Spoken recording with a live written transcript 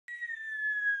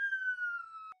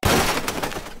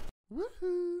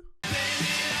Woohoo!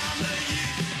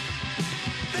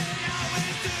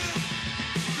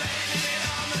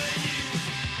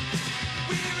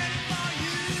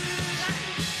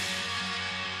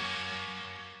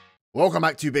 Welcome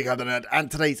back to Big Head Nerd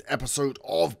and today's episode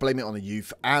of Blame It on the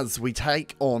Youth as we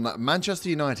take on Manchester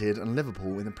United and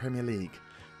Liverpool in the Premier League.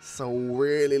 So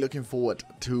really looking forward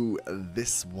to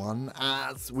this one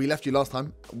as we left you last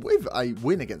time with a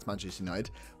win against Manchester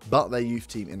United, but their youth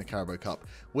team in the Carabao Cup.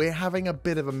 We're having a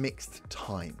bit of a mixed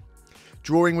time.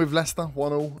 Drawing with Leicester,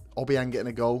 1-0, Obiang getting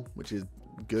a goal, which is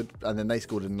good, and then they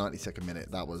scored in the 92nd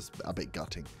minute. That was a bit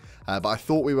gutting. But I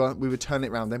thought we would turn it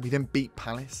around then. We then beat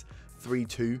Palace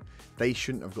 3-2. They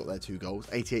shouldn't have got their 2 goals.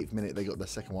 88th minute, they got their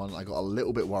second one. I got a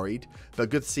little bit worried,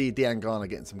 but good to see Diangana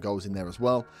getting some goals in there as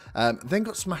well. Then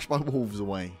got smashed by Wolves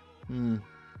away.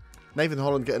 Nathan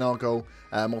Holland getting our goal.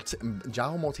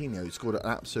 João Moutinho scored an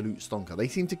absolute stonker. They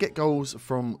seem to get goals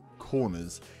from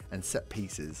corners and set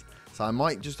pieces. So I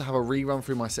might just have a rerun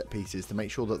through my set pieces to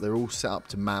make sure that they're all set up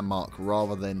to man mark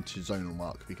rather than to zonal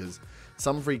mark, because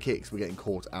some free kicks we're getting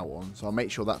caught out on. So I'll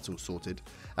make sure that's all sorted.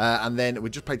 And then we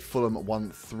just played Fulham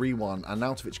 1-3-1.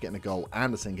 Arnautovic getting a goal,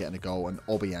 Anderson getting a goal, and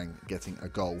Obiang getting a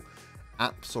goal.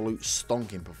 Absolute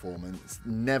stonking performance.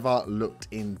 Never looked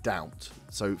in doubt.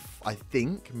 So I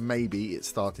think maybe it's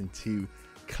starting to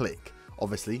click.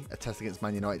 Obviously, a test against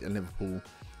Man Utd and Liverpool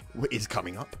is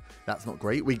coming up. That's not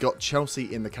great. We got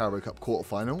Chelsea in the Carabao Cup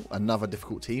quarter-final, another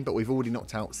difficult team, but we've already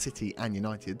knocked out City and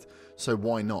United, so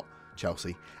why not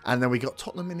Chelsea? And then we got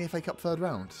Tottenham in the FA Cup third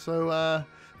round. So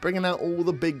bringing out all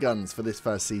the big guns for this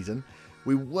first season.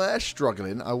 We were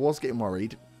struggling. I was getting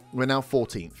worried. We're now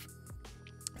 14th.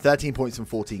 13 points from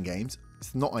 14 games.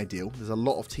 It's not ideal. There's a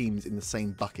lot of teams in the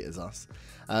same bucket as us.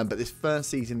 But this first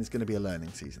season is going to be a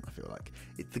learning season, I feel like.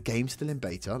 The game's still in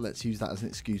beta. Let's use that as an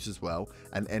excuse as well.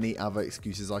 And any other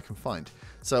excuses I can find.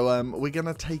 So we're going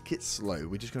to take it slow.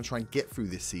 We're just going to try and get through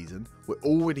this season. We're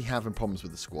already having problems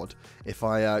with the squad. If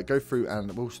I go through,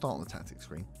 and we'll start on the tactics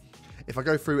screen. If I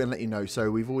go through and let you know,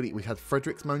 so we've had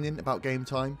Fredericks moaning about game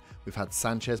time. We've had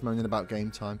Sanchez moaning about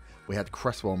game time. We had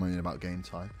Cresswell moaning about game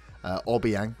time.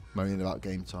 Obiang moaning about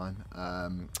game time.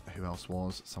 Who else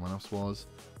was? Someone else was.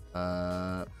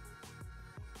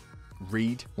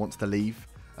 Reed wants to leave.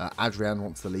 Adrian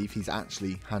wants to leave. He's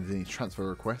actually handed in his transfer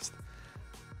request.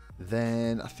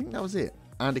 Then I think that was it.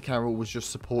 Andy Carroll was just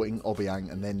supporting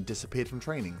Obiang and then disappeared from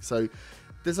training. So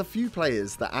there's a few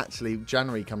players that actually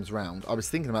January comes around. I was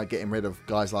thinking about getting rid of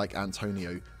guys like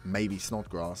Antonio, maybe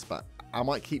Snodgrass, but I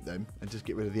might keep them and just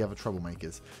get rid of the other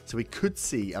troublemakers. So we could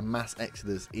see a mass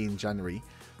exodus in January,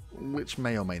 which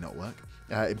may or may not work.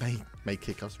 It may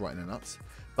kick us right in the nuts.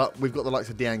 But we've got the likes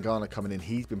of Diangana coming in.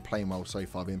 He's been playing well so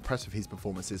far. I've been impressed with his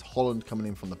performances. Holland coming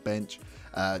in from the bench.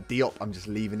 Diop, I'm just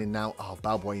leaving in now. Oh,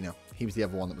 Balbuena. He was the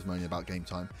other one that was moaning about game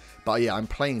time. But yeah, I'm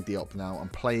playing Diop now. I'm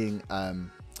playing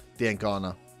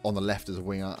Diangana on the left as a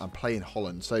winger. I'm playing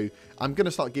Holland. So I'm going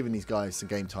to start giving these guys some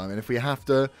game time. And if we have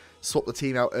to swap the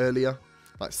team out earlier,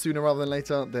 like sooner rather than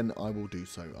later, then I will do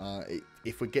so.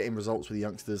 If we're getting results with the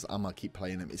youngsters, I might keep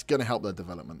playing them. It's going to help their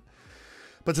development.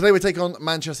 But today we take on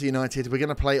Manchester United. We're going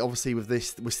to play, obviously, with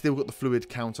this. We've still got the fluid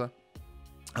counter.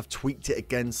 I've tweaked it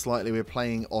again slightly. We're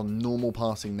playing on normal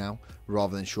passing now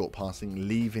rather than short passing,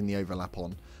 leaving the overlap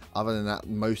on. Other than that,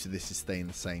 most of this is staying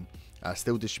the same.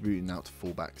 Still distributing out to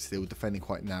fullback, still defending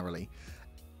quite narrowly.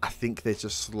 I think they're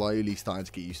just slowly starting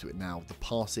to get used to it now. The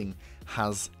passing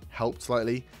has helped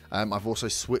slightly. I've also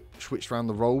switched around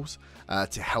the roles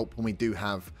to help when we do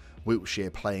have Wiltshire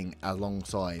playing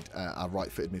alongside our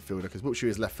right-footed midfielder, because Wiltshire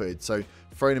is left-footed. So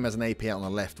throwing him as an AP out on the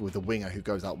left with a winger who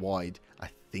goes out wide, I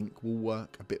think will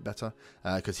work a bit better,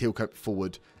 because he'll come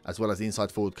forward as well as the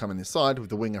inside forward coming inside with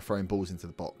the winger throwing balls into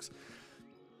the box.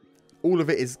 All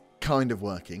of it is kind of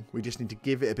working. We just need to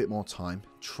give it a bit more time,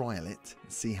 trial it,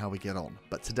 and see how we get on.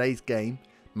 But today's game,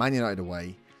 Man United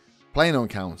away, playing on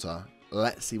counter.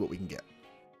 Let's see what we can get.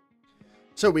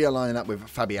 So we are lining up with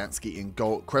Fabianski in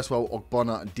goal, Cresswell,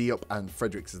 Ogbonna, Diop and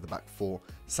Fredericks as the back four,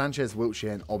 Sanchez,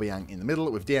 Wiltshire and Obiang in the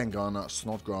middle, with Diangana,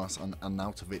 Snodgrass and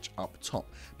Arnautovic up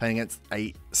top, playing against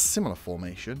a similar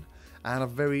formation and a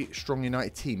very strong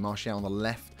United team. Martial on the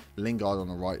left, Lingard on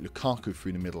the right, Lukaku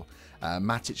through the middle,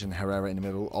 Matic and Herrera in the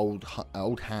middle,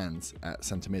 old hands at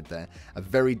centre mid there. A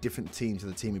very different team to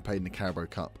the team we played in the Carabao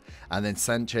Cup. And then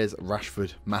Sanchez,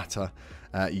 Rashford, Mata,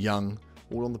 Young,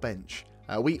 all on the bench.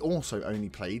 We also only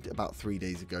played about 3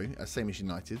 days ago, same as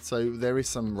United, so there is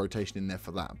some rotation in there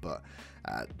for that, but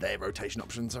their rotation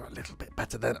options are a little bit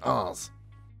better than ours.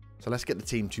 So let's get the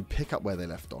team to pick up where they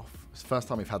left off. It's the first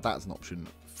time we've had that as an option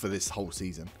for this whole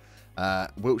season.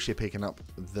 Wiltshire picking up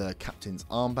the captain's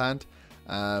armband.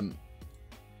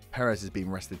 Perez is being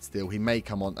rested still. He may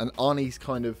come on. And Arnie's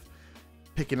kind of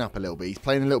picking up a little bit. He's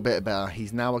playing a little bit better.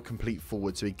 He's now a complete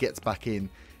forward, so he gets back in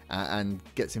and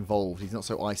gets involved. He's not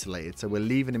so isolated. So we're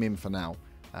leaving him in for now.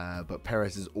 But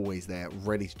Perez is always there,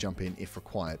 ready to jump in if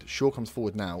required. Shaw comes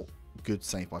forward now. Good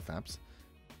save by Fabs.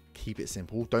 Keep it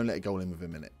simple. Don't let it go in within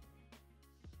a minute.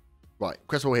 Right,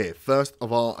 Cresswell here. First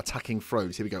of our attacking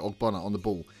throws. Here we go. Ogbonna on the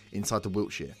ball inside the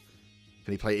Wiltshire.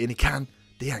 Can he play it in? He can.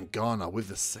 Dejan Garner with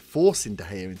the forcing De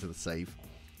Gea into the save.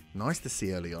 Nice to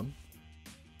see early on.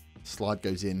 Slide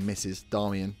goes in, misses.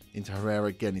 Darmian into Herrera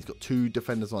again. He's got 2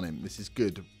 defenders on him. This is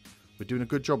good. We're doing a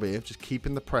good job here. Just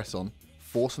keeping the press on.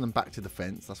 Forcing them back to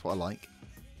defence. That's what I like.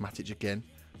 Matic again.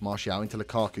 Martial into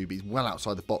Lukaku, but he's well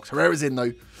outside the box. Herrera's in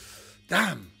though.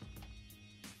 Damn.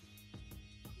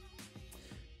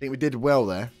 I think we did well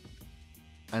there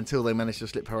until they managed to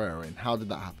slip Herrera in. How did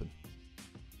that happen?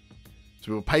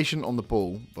 So we were patient on the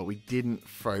ball, but we didn't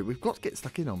throw. We've got to get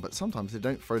stuck in on, but sometimes they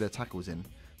don't throw their tackles in.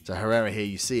 So Herrera here,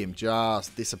 you see him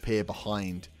just disappear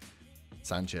behind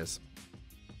Sanchez.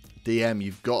 DM,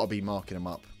 you've got to be marking him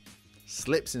up.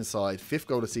 Slips inside. 5th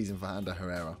goal of the season for Ander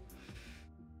Herrera.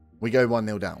 We go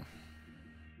 1-0 down.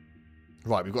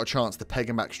 Right, we've got a chance to peg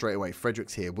him back straight away.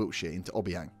 Fredericks here, Wiltshire into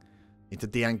Obiang. Into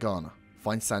Dejan Garner.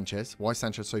 Finds Sanchez. Why is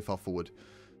Sanchez so far forward?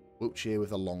 Wiltshire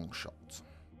with a long shot.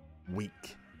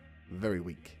 Weak. Very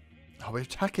weak. Oh, we're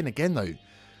attacking again, though.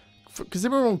 Because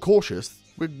if we're on cautious,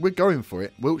 we're going for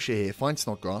it. Wiltshire here. Finds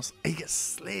Snodgrass. He gets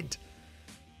slid.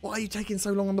 Why are you taking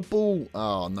so long on the ball?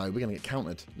 Oh, no. We're going to get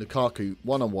countered. Lukaku,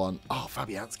 one-on-one. Oh,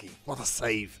 Fabianski. What a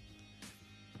save.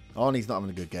 Arnie's not having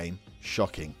a good game.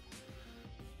 Shocking.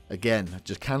 Again,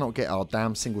 just cannot get our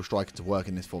damn single striker to work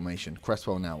in this formation.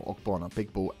 Cresswell now. Ogbonna.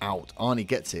 Big ball out. Arnie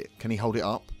gets it. Can he hold it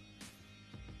up?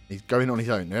 He's going on his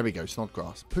own. There we go.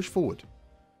 Snodgrass. Push forward.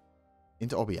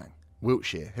 Into Obiang.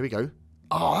 Wiltshire. Here we go.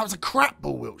 Oh, that was a crap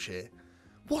ball, Wiltshire.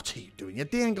 What are you doing? You're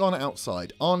Dejan Garner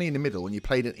outside. Arnie in the middle, and you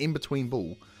played an in-between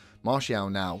ball. Martial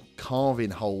now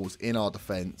carving holes in our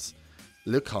defence.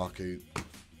 Lukaku.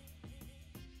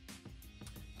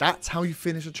 That's how you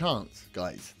finish a chance,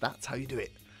 guys. That's how you do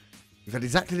it. We've had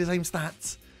exactly the same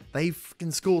stats. They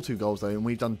can score 2 goals, though, and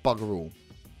we've done bugger all.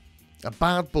 A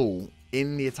bad ball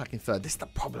in the attacking third. This is the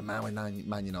problem now in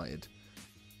Man United.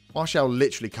 Martial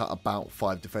literally cut about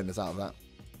 5 defenders out of that.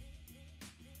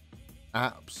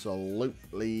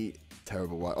 Absolutely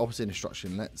terrible. Right, opposite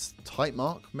instruction. Let's tight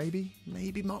mark, maybe.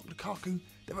 Maybe mark Lukaku.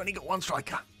 They've only got 1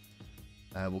 striker.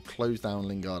 We'll close down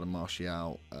Lingard and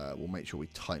Martial. We'll make sure we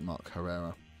tight mark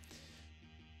Herrera.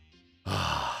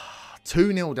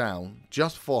 2-0 down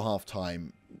just before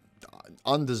half-time.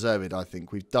 Undeserved, I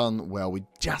think. We've done well. We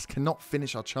just cannot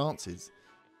finish our chances.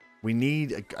 We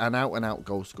need an out-and-out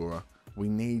goal scorer. We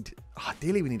need...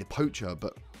 Ideally, we need a poacher,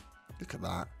 but look at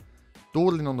that.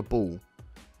 Dawdling on the ball.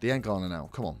 Dejan Garner now.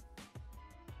 Come on.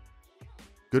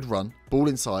 Good run. Ball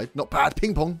inside. Not bad.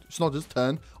 Ping pong. Snodders.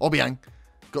 Turn. Obiang.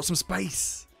 Got some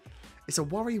space. It's a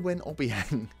worry when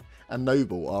Obiang and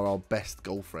Noble are our best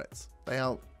goal threats. They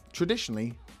are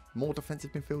traditionally more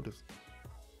defensive midfielders.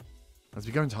 As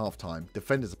we go into half-time,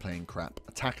 defenders are playing crap.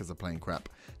 Attackers are playing crap.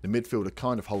 The midfield are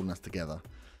kind of holding us together.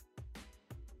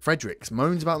 Fredericks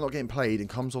moans about not getting played and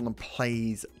comes on and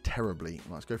plays terribly.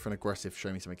 Right, let's go for an aggressive,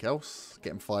 show me something else.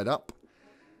 Get him fired up.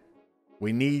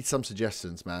 We need some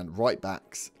suggestions, man. Right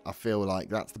backs, I feel like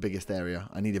that's the biggest area.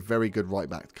 I need a very good right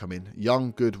back to come in.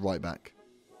 Young, good right back.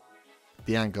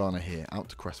 Dejan Garner here, out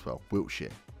to Cresswell. Wiltshire.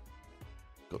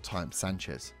 Got time.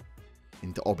 Sanchez.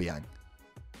 Into Obiang.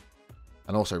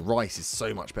 And also, Rice is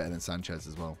so much better than Sanchez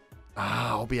as well.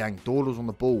 Ah, Obiang. Dawdles on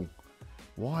the ball.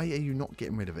 Why are you not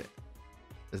getting rid of it?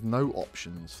 There's no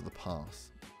options for the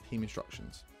pass. Team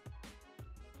instructions.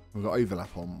 We've got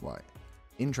overlap on. Right.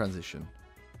 In transition.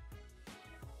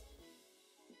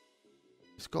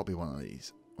 It's got to be one of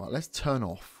these. Right, let's turn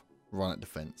off run at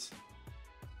defence.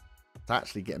 To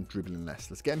actually get him dribbling less.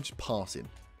 Let's get him just passing.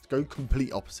 Let's go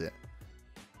complete opposite.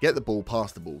 Get the ball,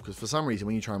 pass the ball. Because for some reason,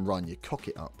 when you try and run, you cock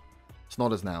it up.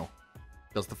 Snodders now.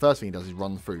 Does the first thing he does is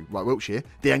run through. Right, Wiltshire.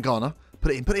 Dejan Garner.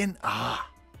 Put it in, put it in. Ah.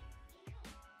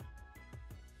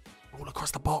 All across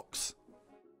the box.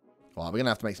 All right, we're going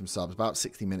to have to make some subs. About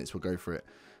 60 minutes, we'll go for it.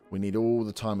 We need all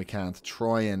the time we can to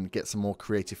try and get some more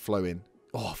creative flow in.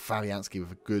 Oh, Fabianski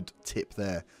with a good tip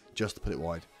there. Just to put it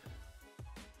wide.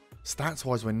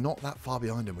 Stats-wise, we're not that far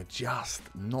behind them. We're just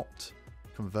not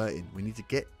converting. We need to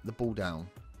get the ball down.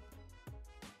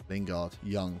 Lingard,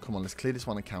 Young. Come on, let's clear this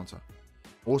one and counter.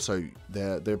 Also,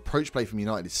 the approach play from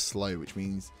United is slow, which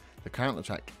means the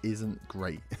counter-attack isn't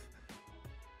great.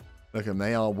 Look at them.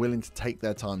 They are willing to take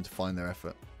their time to find their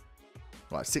effort.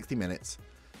 Right, 60 minutes.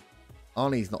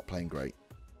 Arnie's not playing great.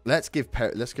 Let's give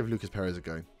Lucas Perez a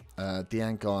go.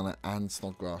 Dean Garner and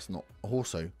Snodgrass not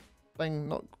also playing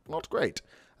not great.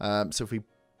 So if we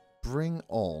bring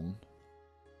on,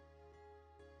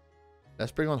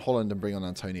 let's bring on Holland and bring on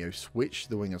Antonio. Switch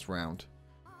the wingers round.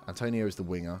 Antonio is the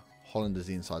winger. Holland is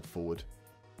the inside forward.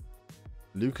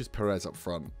 Lucas Perez up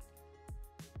front.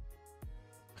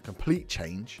 A complete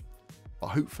change, but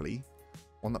hopefully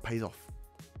one that pays off.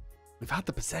 We've had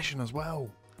the possession as well.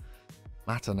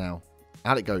 Matter now.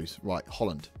 Out it goes. Right,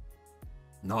 Holland.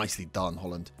 Nicely done,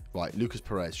 Holland. Right, Lucas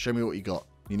Perez. Show me what you got.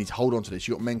 You need to hold on to this.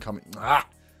 You got men coming. Ah!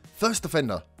 First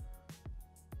defender.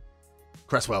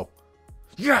 Cresswell.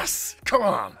 Yes! Come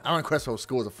on! Aaron Cresswell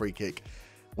scores a free kick.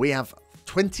 We have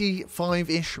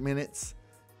 25-ish minutes.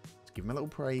 Let's give him a little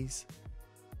praise.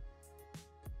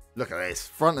 Look at this.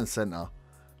 Front and centre.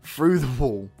 Through the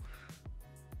wall.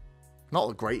 Not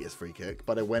the greatest free kick,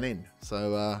 but it went in.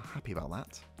 So, happy about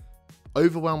that.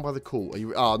 Overwhelmed by the call. Are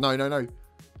you? Oh, no.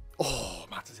 Oh,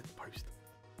 Matters hit the post.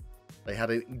 They had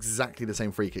exactly the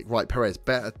same free kick. Right, Perez,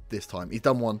 better this time. He's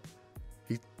done one.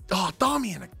 Oh,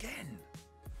 Darmian again.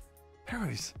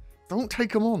 Perez, don't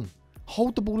take him on.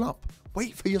 Hold the ball up.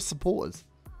 Wait for your supporters.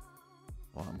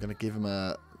 Well, I'm going to give him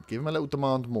a little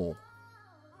demand more.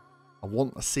 I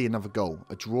want to see another goal.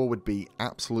 A draw would be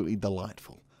absolutely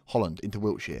delightful. Holland into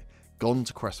Wiltshire. Gone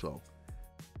to Cresswell.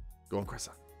 Go on, Cressa.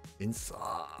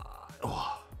 Inside.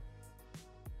 Oh.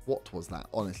 What was that?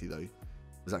 Honestly, though.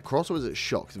 Was that cross or was it a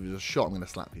shot? Because if it was a shot, I'm going to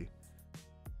slap you.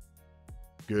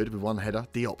 Good with one header.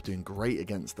 Diop doing great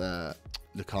against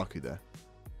Lukaku there.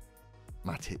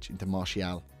 Matic into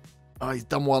Martial. Oh, he's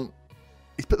done one.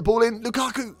 He's put the ball in.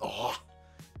 Lukaku. Oh,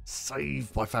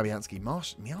 saved by Fabianski.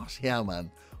 Martial,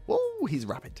 man. Whoa, he's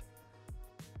rapid.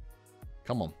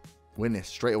 Come on. Win this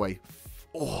straight away.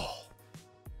 Oh.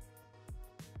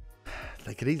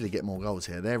 They could easily get more goals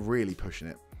here. They're really pushing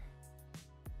it.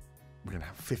 We're going to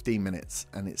have 15 minutes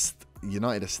and it's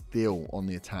United are still on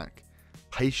the attack.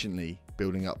 Patiently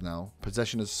building up now.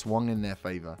 Possession has swung in their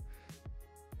favour.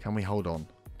 Can we hold on?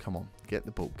 Come on. Get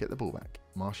the ball. Get the ball back.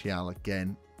 Martial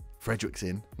again. Frederick's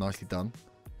in. Nicely done.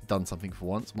 Done something for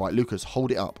once. Right, Lucas,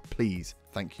 hold it up, please.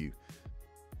 Thank you.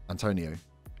 Antonio,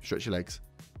 stretch your legs.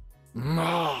 Oh,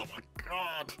 my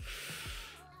God.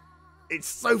 It's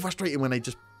so frustrating when they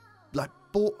just, like,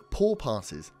 poor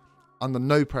passes under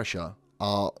no pressure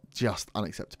are just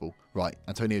unacceptable. Right,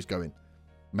 Antonio's going.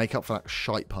 Make up for that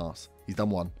shite pass. He's done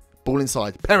one. Ball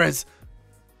inside. Perez.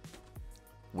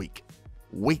 Weak.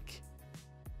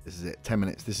 This is it. 10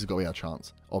 minutes. This has got to be our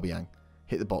chance. Obiang.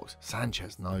 Hit the box.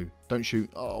 Sanchez. No. Don't shoot.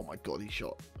 Oh, my God. He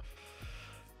shot.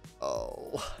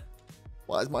 Oh.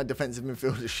 Why is my defensive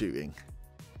midfielder shooting?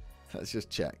 Let's just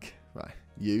check. Right.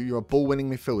 You're a ball-winning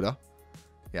midfielder.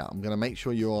 Yeah, I'm going to make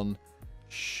sure you're on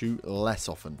shoot less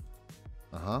often.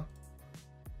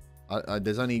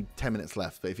 There's only 10 minutes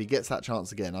left, but if he gets that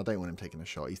chance again, I don't want him taking a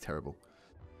shot. He's terrible.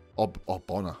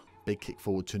 Bonner. Big kick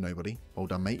forward to nobody. Well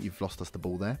done, mate. You've lost us the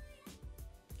ball there.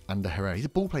 And Herrera. He's a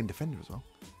ball-playing defender as well.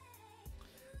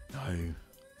 No.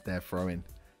 They're throwing.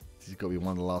 This has got to be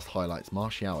one of the last highlights.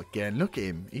 Martial again. Look at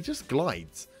him. He just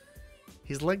glides.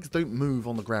 His legs don't move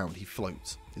on the ground. He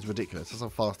floats. It's ridiculous. That's how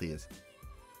fast he is.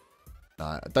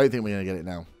 I don't think we're going to get it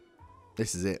now.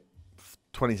 This is it.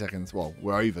 20 seconds. Well,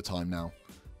 we're over time now.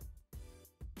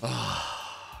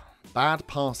 Bad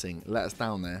passing. Let us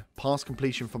down there. Pass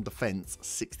completion from defence.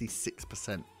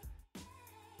 66%.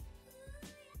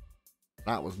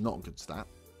 That was not a good stat.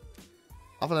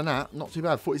 Other than that, not too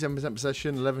bad. 47%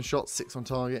 possession, 11 shots, 6 on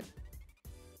target.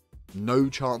 No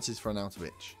chances for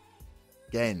Arnautovic.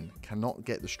 Again, cannot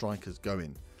get the strikers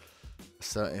going.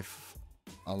 Assertive,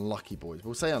 unlucky boys.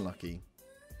 We'll say unlucky.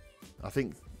 I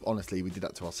think, honestly, we did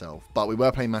that to ourselves. But we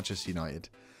were playing Manchester United.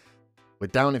 We're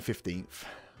down in 15th.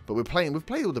 But we've played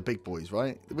all the big boys,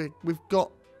 right? We've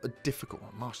got a difficult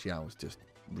one. Martial is just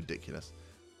ridiculous.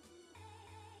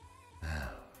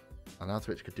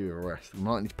 Arnautovic could do a rest. We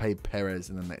might need to pay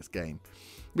Perez in the next game.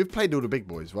 We've played all the big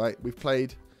boys, right? We've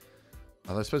played...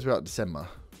 I was supposed to be out December.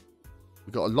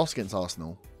 We got a loss against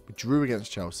Arsenal. We drew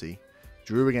against Chelsea.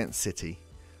 Drew against City.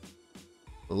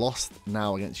 Lost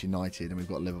now against United. And we've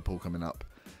got Liverpool coming up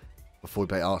before we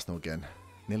play Arsenal again.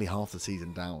 Nearly half the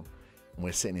season down. And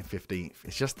we're sitting in 15th.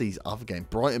 It's just these other games.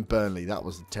 Brighton, Burnley. That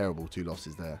was terrible. 2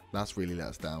 losses there. That's really let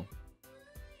us down.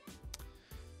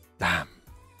 Damn.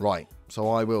 Right. So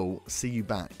I will see you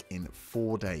back in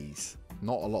 4 days.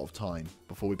 Not a lot of time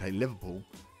before we play Liverpool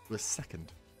for a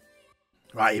second.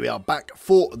 Right, here we are back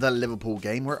for the Liverpool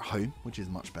game. We're at home, which is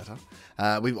much better.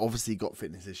 We've obviously got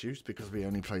fitness issues because we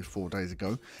only played 4 days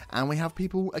ago. And we have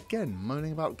people, again,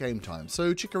 moaning about game time.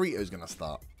 So Chicharito's going to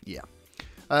start. Yeah.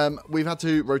 We've had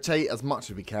to rotate as much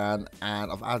as we can,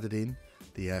 and I've added in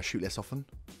the shoot less often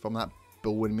from that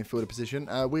ball-winning midfielder position.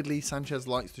 Weirdly, Sanchez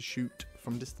likes to shoot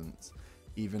from distance,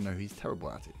 even though he's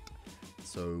terrible at it.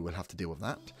 So we'll have to deal with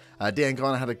that. Dejan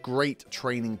Garner had a great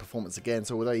training performance again,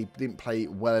 so although he didn't play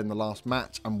well in the last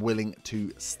match, I'm willing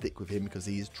to stick with him because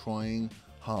he's trying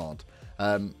hard.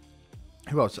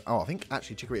 Who else? Oh, I think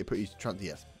actually Chikorita put his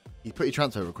he put his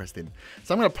transfer request in.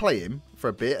 So I'm going to play him for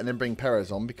a bit and then bring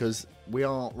Perez on because we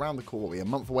are round the corner. We're a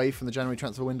month away from the January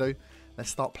transfer window.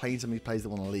 Let's start playing some of these players that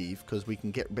want to leave because we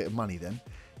can get a bit of money then.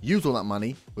 Use all that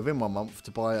money within 1 month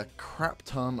to buy a crap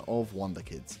ton of Wonder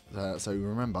Kids. So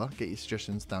remember, get your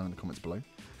suggestions down in the comments below.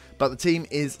 But the team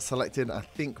is selected. I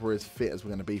think we're as fit as we're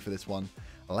going to be for this one.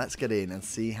 Let's get in and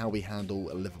see how we handle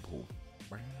Liverpool.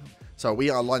 So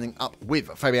we are lining up with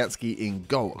Fabianski in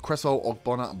goal. Cresswell,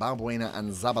 Ogbonna, Balbuena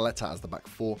and Zabaleta as the back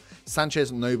four.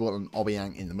 Sanchez, Noble and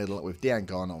Obiang in the middle with Dejan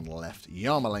Garner on the left.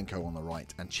 Yarmolenko on the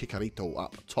right and Chicharito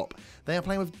up top. They are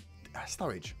playing with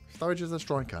Sturridge. Sturridge is a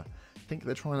striker. I think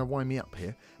they're trying to wind me up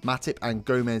here. Matip and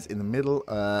Gomez in the middle.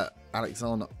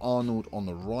 Alexander-Arnold on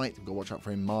the right. We've got to watch out for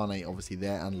him. Mane obviously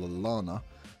there and Lallana.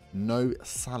 No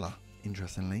Salah,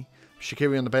 interestingly.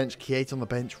 Shaqiri on the bench. Keita on the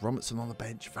bench. Robertson on the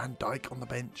bench. Van Dijk on the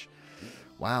bench.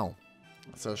 Wow,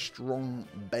 it's a strong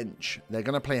bench. They're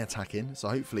going to play attacking, so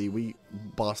hopefully we,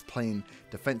 whilst playing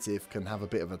defensive, can have a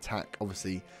bit of attack.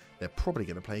 Obviously, they're probably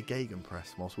going to play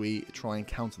gegenpress whilst we try and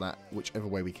counter that whichever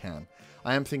way we can.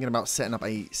 I am thinking about setting up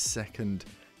a second,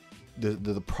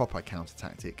 the proper counter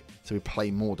tactic, so we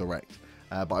play more direct.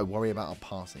 But I worry about our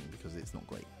passing because it's not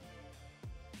great.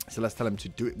 So let's tell them to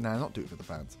do it now, not do it for the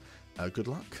fans. Good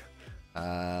luck.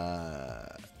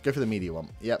 Go for the media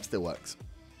one. Yep, still works.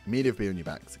 Media be on your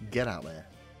backs. Get out there.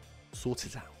 Sort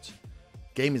it out.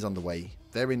 Game is underway.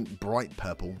 They're in bright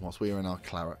purple whilst we're in our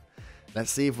claret. Let's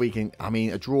see if we can... I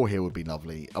mean, a draw here would be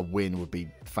lovely. A win would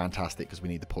be fantastic because we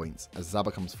need the points. As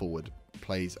Zaba comes forward,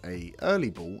 plays a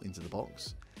early ball into the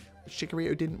box, which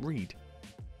Chicharito didn't read.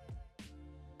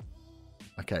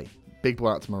 Okay. Big ball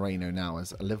out to Moreno now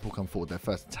as Liverpool come forward. Their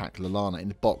first attack. Lallana in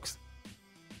the box.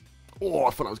 Oh, I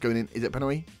thought that was going in. Is it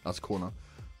penalty? That's a corner.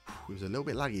 It was a little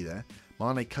bit laggy there.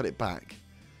 Mane cut it back.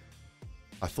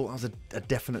 I thought that was a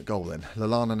definite goal then.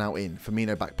 Lallana now in.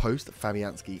 Firmino back post.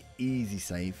 Fabianski, easy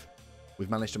save. We've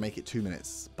managed to make it 2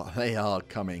 minutes, but they are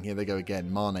coming. Here they go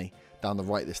again. Mane down the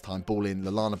right this time. Ball in.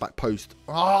 Lallana back post.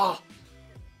 Ah!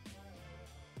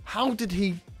 How did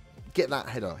he get that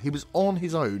header? He was on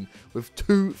his own with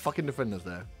 2 fucking defenders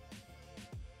there.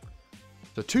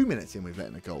 So 2 minutes in, we've let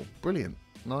in a goal. Brilliant.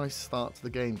 Nice start to the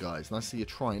game, guys. Nice to see you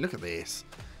trying. Look at this.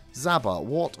 Zaba,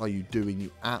 what are you doing,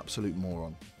 you absolute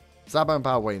moron? Zaba and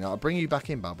Balbuena, I'll bring you back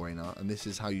in, Balbuena, and this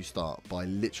is how you start, by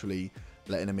literally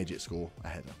letting a midget score a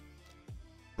header.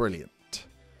 Brilliant.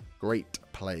 Great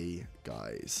play,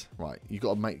 guys. Right, you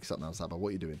got to make this up now, Zaba. What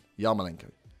are you doing? Yarmolenko.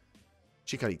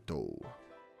 Chicharito.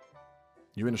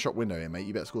 You're in a shop window here, mate.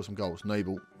 You better score some goals.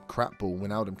 Noble. Crap ball.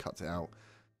 Wijnaldum cuts it out.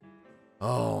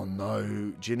 Oh,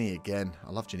 no. Ginny again.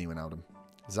 I love Ginny Wijnaldum.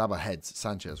 Zaba heads.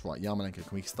 Sanchez. Right, Yarmolenko.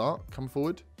 Can we start? Come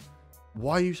forward.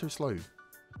 Why are you so slow?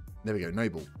 There we go.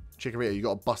 Noble. Chicharito, you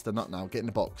got to bust a nut now. Get in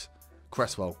the box.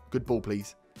 Cresswell. Good ball,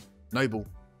 please. Noble.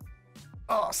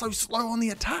 Oh, so slow on the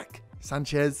attack.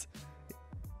 Sanchez.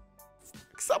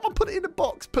 Someone put it in the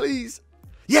box, please.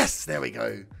 Yes, there we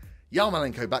go.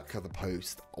 Yarmolenko back at the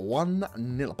post.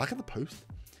 1-0. Back at the post?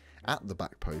 At the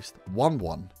back post.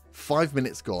 1-1. 5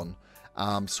 minutes gone.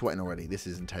 I'm sweating already. This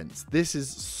is intense. This is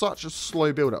such a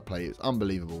slow build-up play. It's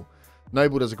unbelievable.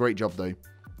 Noble does a great job, though.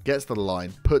 Gets to the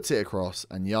line, puts it across,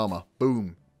 and Yama,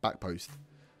 boom, back post.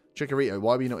 Chicharito,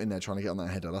 why were you not in there trying to get on that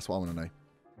header? That's what I want to know.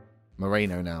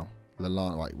 Moreno now.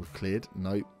 Lallana, right, we've cleared.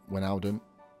 Nope. Wijnaldum.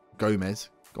 Gomez.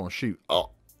 Go on, shoot.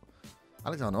 Oh!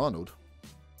 Alexander-Arnold.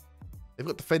 They've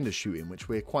got defenders shooting, which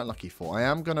we're quite lucky for. I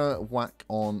am going to whack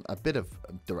on a bit of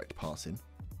direct passing.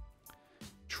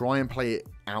 Try and play it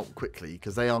out quickly,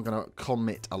 because they are going to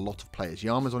commit a lot of players.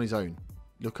 Yama's on his own.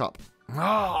 Look up.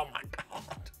 Oh, my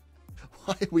God.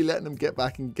 Why are we letting them get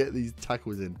back and get these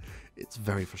tackles in? It's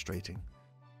very frustrating.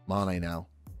 Mane now.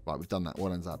 Right, we've done that. Well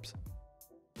done, Zabs.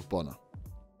 Bonner.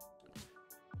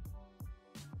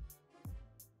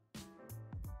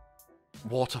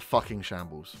 What a fucking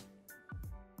shambles.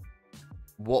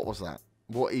 What was that?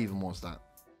 What even was that?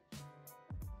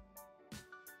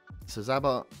 So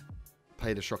Zaba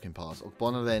played a shocking pass.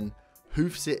 Ogbonna then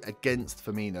hoofs it against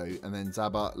Firmino, and then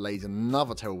Zaba lays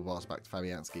another terrible pass back to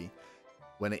Fabianski.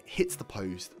 When it hits the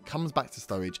post, comes back to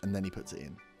Sturridge, and then he puts it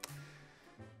in.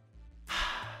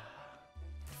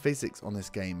 physics on this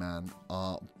game, man,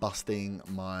 are busting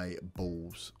my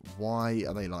balls. Why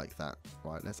are they like that?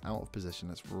 Right, let's out of position.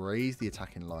 Let's raise the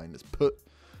attacking line. Let's put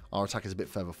our attackers a bit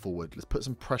further forward. Let's put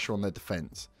some pressure on their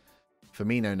defense.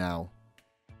 Firmino now.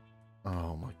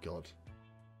 Oh, my God.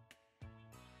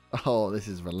 Oh, this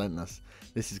is relentless.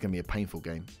 This is going to be a painful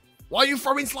game. Why are you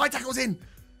throwing slide tackles in?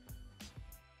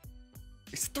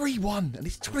 It's 3-1 and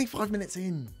it's 25 minutes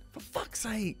in. For fuck's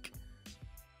sake.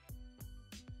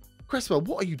 Cresswell,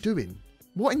 what are you doing?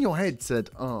 What in your head said,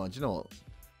 oh, do you know what? Do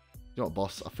you know what,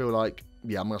 boss? I feel like,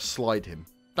 yeah, I'm going to slide him.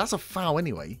 That's a foul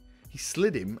anyway. He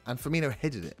slid him and Firmino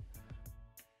headed it.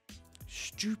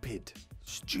 Stupid.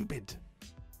 Stupid.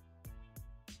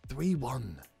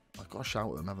 3-1. I've got to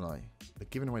shout at them, haven't I? They're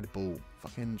giving away the ball.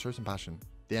 Fucking show some passion.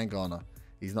 Diangana.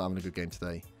 He's not having a good game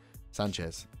today.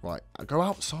 Sanchez. Right. Go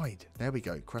outside. There we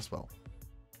go. Cresswell.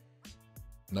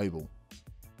 Noble.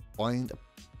 Find a...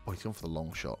 Oh, he's gone for the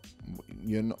long shot.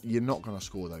 You're not going to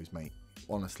score those, mate.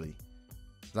 Honestly.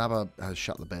 Zaba has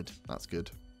shut the bed. That's good.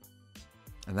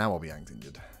 And now Obiang's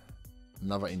injured.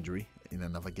 Another injury in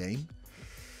another game.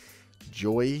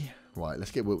 Joy. Right,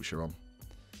 let's get Wiltshire on.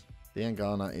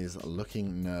 Diangana is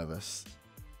looking nervous.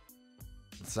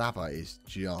 Zaba is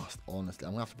just, honestly,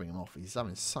 I'm going to have to bring him off. He's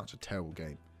having such a terrible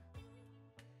game.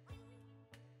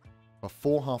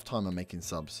 Before half-time, I'm making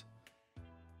subs.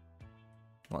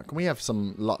 Right, can we have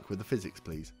some luck with the physics,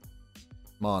 please?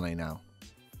 Mane now.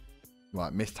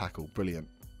 Right, missed tackle. Brilliant.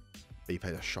 But he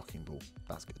played a shocking ball.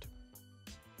 That's good.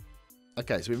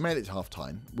 Okay, so we've made it to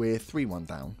half-time. We're 3-1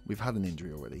 down. We've had an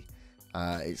injury already.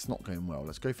 It's not going well.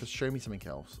 Let's go for show me something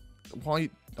else. Why?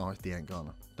 Oh, it's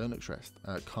Diangana. Don't look stressed.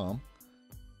 Calm.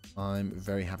 I'm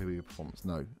very happy with your performance.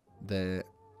 No,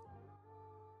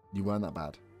 you weren't that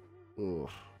bad. Ugh.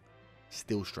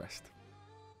 Still stressed.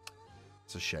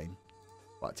 It's a shame.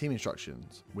 Right, team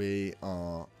instructions. We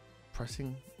are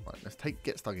pressing. Right, let's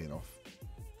get Stugging off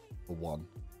for 1.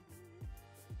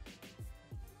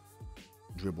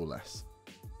 Dribble less.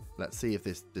 Let's see if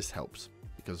this helps,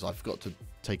 because I've got to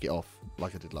take it off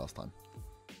like I did last time.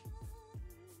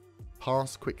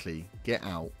 Pass quickly. Get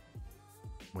out.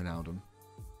 Wijnaldum.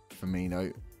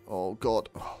 Firmino. Oh, God.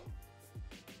 Oh.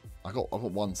 I got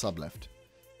 1 sub left.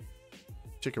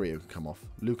 Chicharito can come off.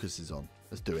 Lucas is on.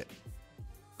 Let's do it.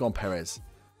 Go on, Perez.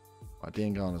 Right,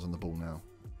 Diangana's on the ball now.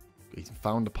 He's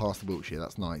found a pass to Wiltshire.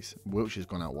 That's nice. Wiltshire's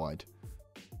gone out wide.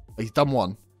 He's done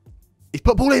one. He's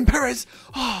put ball in. Perez.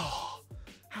 Oh,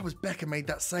 how has Becker made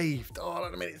that save? Oh,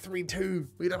 at a minute 3-2.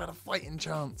 We'd have had a fighting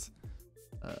chance.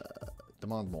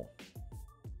 Demand more.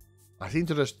 I seem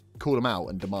to just call them out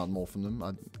and demand more from them.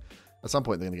 At some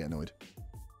point, they're going to get annoyed.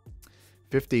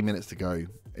 15 minutes to go.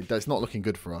 It's not looking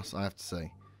good for us, I have to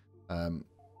say. I'm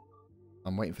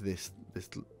waiting for this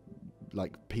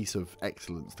like piece of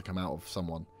excellence to come out of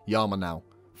someone. Yama now.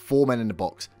 4 men in the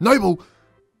box. Noble!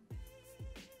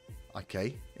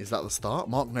 Okay, is that the start?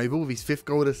 Mark Noble with his 5th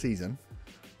goal of the season.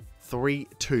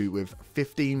 3-2 with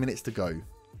 15 minutes to go.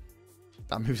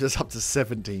 That moves us up to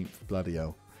 17th. Bloody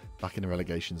hell. Back in the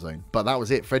relegation zone. But that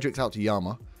was it. Fredericks out to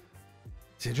Yama.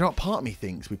 So, do you know what? Part of me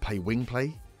thinks we play wing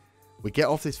play. We get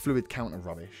off this fluid counter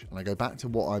rubbish, and I go back to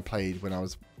what I played when I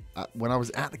was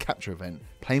at the capture event,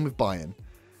 playing with Bayern.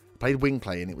 I played wing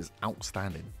play, and it was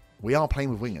outstanding. We are playing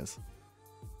with wingers.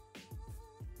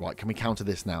 Right, can we counter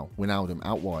this now? Wijnaldum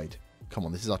out wide. Come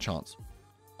on, this is our chance.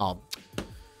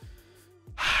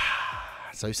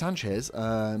 So Sanchez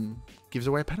gives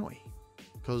away a penalty.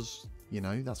 Because, you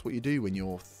know, that's what you do when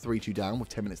you're 3-2 down with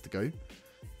 10 minutes to go.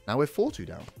 Now we're 4-2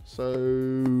 down.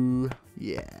 So,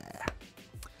 yeah.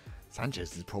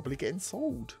 Sanchez is probably getting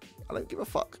sold. I don't give a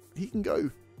fuck. He can go.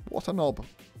 What a knob.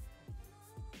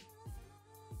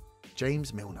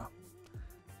 James Milner.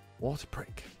 What a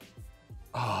prick.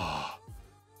 Ah.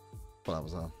 Well, that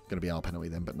was going to be our penalty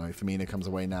then, but no. Firmino comes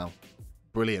away now.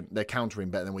 Brilliant. They're countering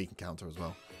better than we can counter as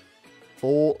well.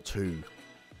 4-2.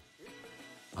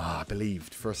 I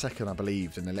believed. For a second, I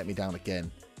believed, and they let me down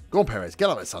again. Go on, Perez. Get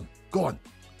on it, son. Go on.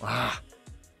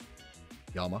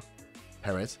 Yama.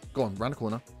 Perez. Go on. Round the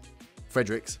corner.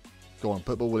 Fredericks. Go on.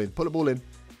 Put the ball in. Put the ball in.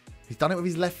 He's done it with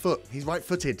his left foot. He's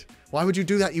right-footed. Why would you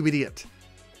do that, you idiot?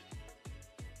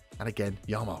 And again,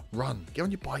 Yama. Run. Get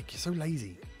on your bike. You're so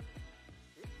lazy.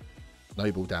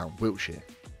 Noble down. Wiltshire.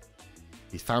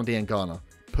 He's found Diangana.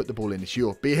 Put the ball in. It's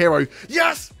your. Be a hero.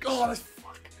 Yes! Oh, that's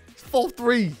fuck. It's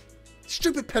 4-3.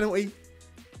 Stupid penalty.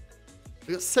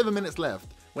 We've got 7 minutes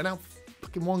left. We're now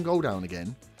fucking 1 goal down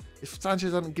again. If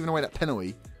Sanchez hadn't given away that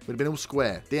penalty, we'd have been all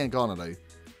square. Diangana, though,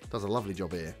 does a lovely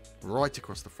job here. Right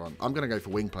across the front. I'm going to go for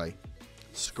wing play.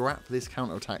 Scrap this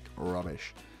counter-attack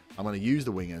rubbish. I'm going to use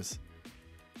the wingers.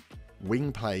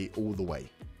 Wing play all the way.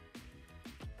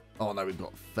 Oh, no, we've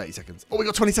got 30 seconds. Oh, we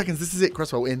got 20 seconds. This is it.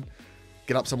 Cresswell in.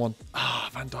 Get up, someone. Ah,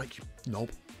 Van Dijk, you knob.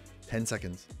 10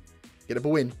 seconds. Get a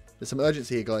ball in. There's some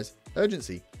urgency here, guys.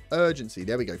 Urgency. Urgency.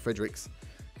 There we go. Fredericks.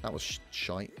 That was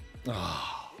shite.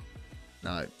 Ah,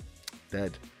 no.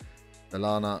 Dead.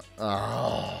 Milana.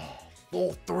 Ah,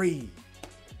 4-3.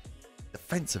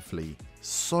 Defensively,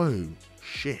 so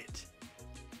shit.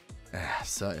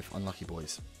 Assertive. Unlucky,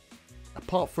 boys.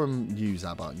 Apart from you,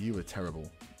 Zabba, you were terrible.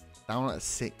 Down at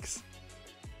 6.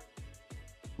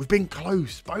 We've been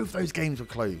close. Both those games were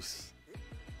close.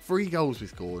 3 goals we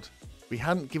scored. We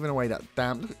hadn't given away that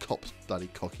damn... Look at Klopp's bloody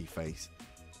cocky face.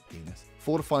 Penis.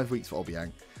 4 to 5 weeks for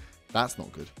Obiang. That's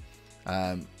not good.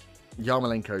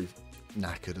 Yarmolenko's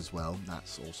knackered as well.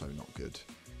 That's also not good.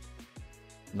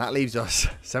 And that leaves us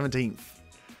 17th.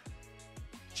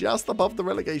 Just above the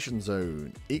relegation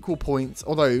zone. Equal points.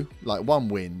 Although, like, 1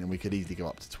 win and we could easily go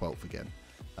up to 12th again.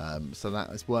 So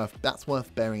that's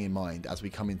worth bearing in mind as we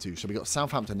come into. So we got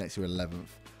Southampton next year 11th.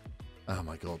 Oh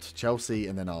my god. Chelsea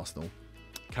and then Arsenal.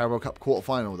 Carabao Cup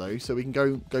quarter-final though, so we can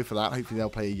go for that. Hopefully they'll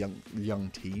play a young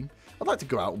team. I'd like to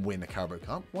go out and win a Carabao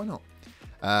Cup. Why not?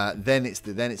 Then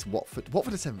it's Watford.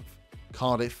 Watford is 7th.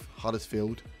 Cardiff,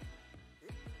 Huddersfield,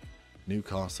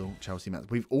 Newcastle, Chelsea, Man.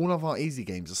 All of our easy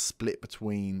games are split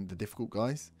between the difficult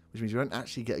guys, which means we don't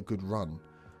actually get a good run.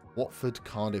 Watford,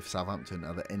 Cardiff, Southampton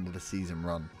are the end of the season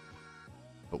run,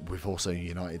 but we've also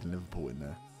United and Liverpool in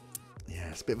there. Yeah,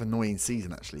 it's a bit of an annoying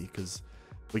season actually because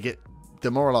we get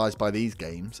demoralised by these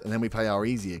games and then we play our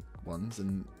easier ones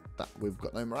and that we've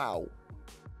got no morale.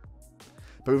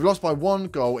 But we've lost by 1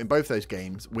 goal in both those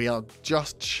games. We are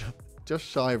just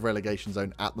shy of relegation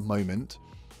zone at the moment.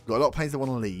 We've got a lot of players that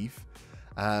want to leave.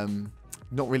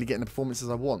 Not really getting the performances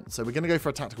I want. So we're going to go for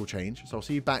a tactical change. So I'll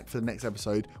see you back for the next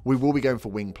episode. We will be going for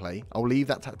wing play. I'll leave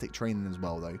that tactic training as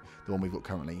well, though. The one we've got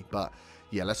currently. But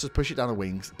yeah, let's just push it down the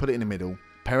wings. Put it in the middle.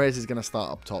 Perez is going to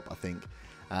start up top, I think.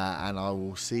 And I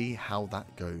will see how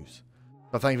that goes.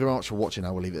 But thank you very much for watching.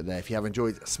 I will leave it there. If you have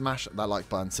enjoyed, smash that like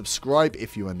button. Subscribe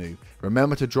if you are new.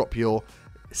 Remember to drop your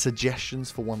suggestions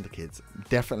for Wonder Kids.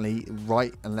 Definitely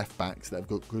right and left backs that have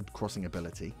got good crossing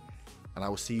ability. And I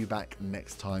will see you back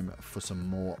next time for some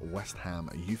more West Ham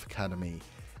Youth Academy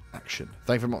action.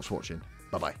 Thank you very much for watching.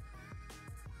 Bye-bye.